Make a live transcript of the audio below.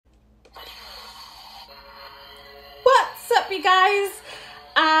you guys?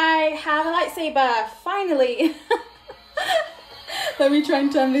 I have a lightsaber, finally. Let me try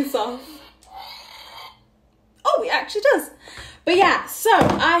and turn this off. Oh, it actually does. But yeah, so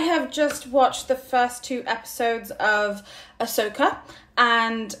I have just watched the first 2 episodes of Ahsoka,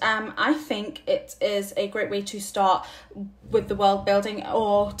 and I think it is a great way to start with the world building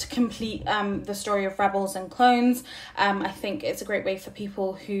or to complete the story of Rebels and Clones. I think it's a great way for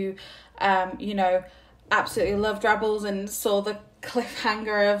people who, you know, absolutely loved Rebels and saw the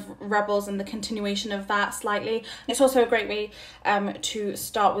cliffhanger of Rebels and the continuation of that slightly. It's also a great way to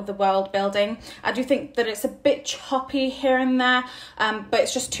start with the world building. I do think that it's a bit choppy here and there, but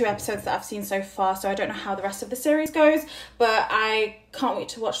it's just 2 episodes that I've seen so far, so I don't know how the rest of the series goes, but I can't wait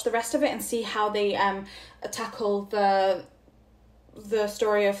to watch the rest of it and see how they tackle the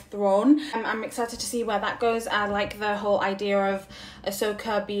story of Thrawn. I'm excited to see where that goes. I like the whole idea of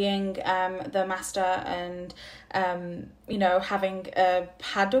Ahsoka being the master and you know, having a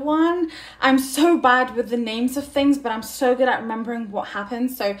Padawan. I'm so bad with the names of things, but I'm so good at remembering what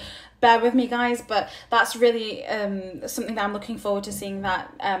happens, so bear with me guys. But that's really something that I'm looking forward to seeing,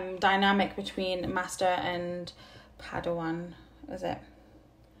 that dynamic between master and Padawan. Is it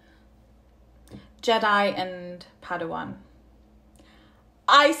Jedi and Padawan?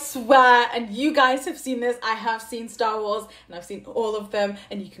 I swear, and you guys have seen this, I have seen Star Wars and I've seen all of them,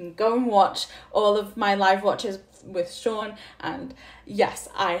 and you can go and watch all of my live watches with Sean, and yes,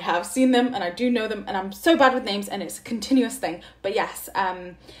 I have seen them and I do know them, and I'm so bad with names and it's a continuous thing. But yes,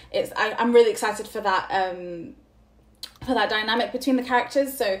 I'm really excited for that dynamic between the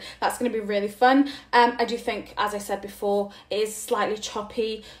characters, so that's going to be really fun. I do think, as I said before, it is slightly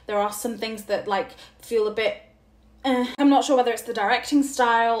choppy. There are some things that like feel a bit I'm not sure whether it's the directing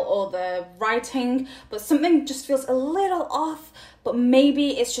style or the writing, but something just feels a little off. But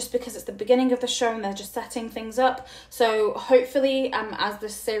maybe it's just because it's the beginning of the show and they're just setting things up. So hopefully as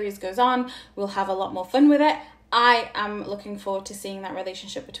this series goes on, we'll have a lot more fun with it. I am looking forward to seeing that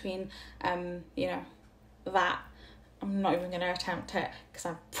relationship between you know, that. I'm not even going to attempt it because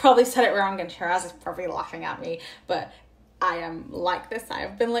I've probably said it wrong and Shiraz is probably laughing at me, but I am like this. I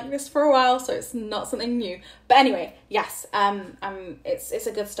have been like this for a while, so it's not something new. But anyway, yes, it's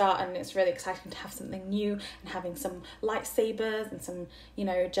a good start, and it's really exciting to have something new and having some lightsabers and some, you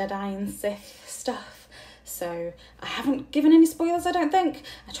know, Jedi and Sith stuff. So I haven't given any spoilers, I don't think.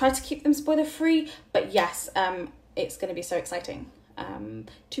 I tried to keep them spoiler free, but yes, it's going to be so exciting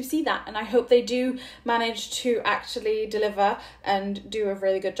to see that, and I hope they do manage to actually deliver and do a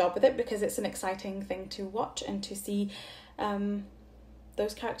really good job with it, because it's an exciting thing to watch and to see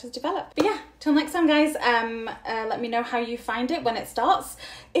those characters develop. But yeah, till next time guys, let me know how you find it when it starts,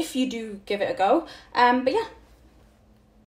 if you do give it a go. But yeah,